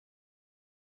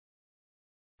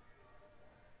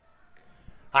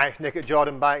Hi, it's Nick at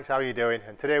Jordanbikes. How are you doing?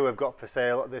 And today we've got for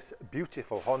sale this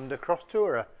beautiful Honda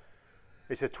Crosstourer.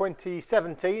 It's a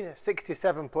 2017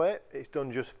 67 plate. It's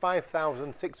done just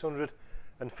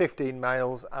 5,615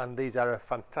 miles, and these are a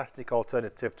fantastic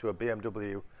alternative to a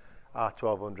BMW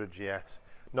R1200 GS.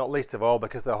 Not least of all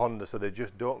because they're Honda, so they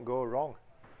just don't go wrong.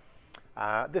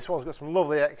 This one's got some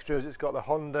lovely extras. It's got the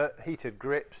Honda heated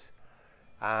grips,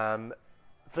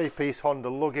 three-piece Honda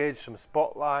luggage, some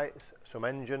spotlights, some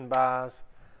engine bars.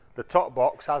 The top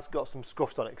box has got some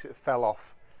scuffs on it because it fell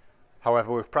off.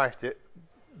 However, we've priced it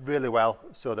really well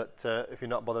so that if you're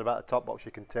not bothered about the top box,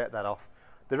 you can take that off.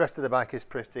 The rest of the bike is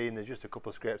pristine. There's just a couple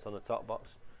of scrapes on the top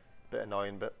box. Bit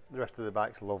annoying, but the rest of the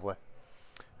bike's lovely.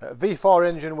 V4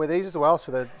 engine with these as well,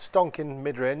 so they're stonking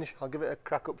mid-range. I'll give it a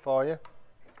crack up for you.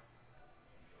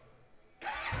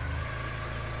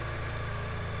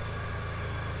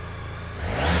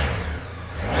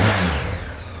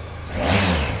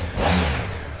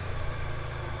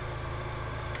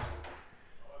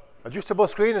 Adjustable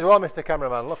screen as well, Mr.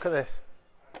 Cameraman, look at this.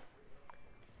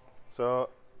 So,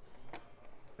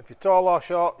 if you're tall or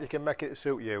short, you can make it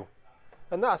suit you.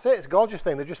 And that's it, it's a gorgeous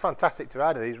thing. They're just fantastic to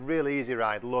ride. These really easy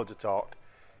ride, loads of torque.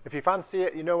 If you fancy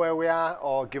it, you know where we are,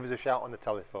 or give us a shout on the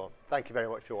telephone. Thank you very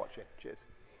much for watching. Cheers.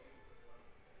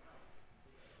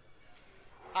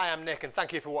 Hi, I'm Nick, and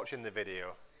thank you for watching the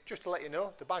video. Just to let you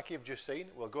know, the bike you've just seen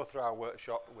will go through our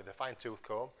workshop with a fine-tooth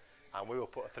comb, and we will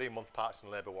put a 3-month parts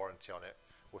and labour warranty on it.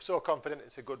 We're so confident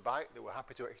it's a good bike that we're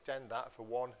happy to extend that for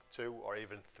 1, 2 or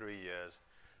even 3 years.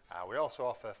 We also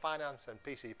offer finance and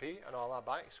PCP on all our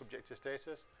bikes subject to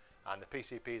status, and the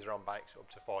PCPs are on bikes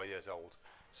up to 4 years old.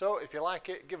 So if you like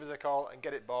it, give us a call and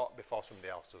get it bought before somebody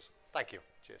else does. Thank you.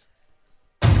 Cheers.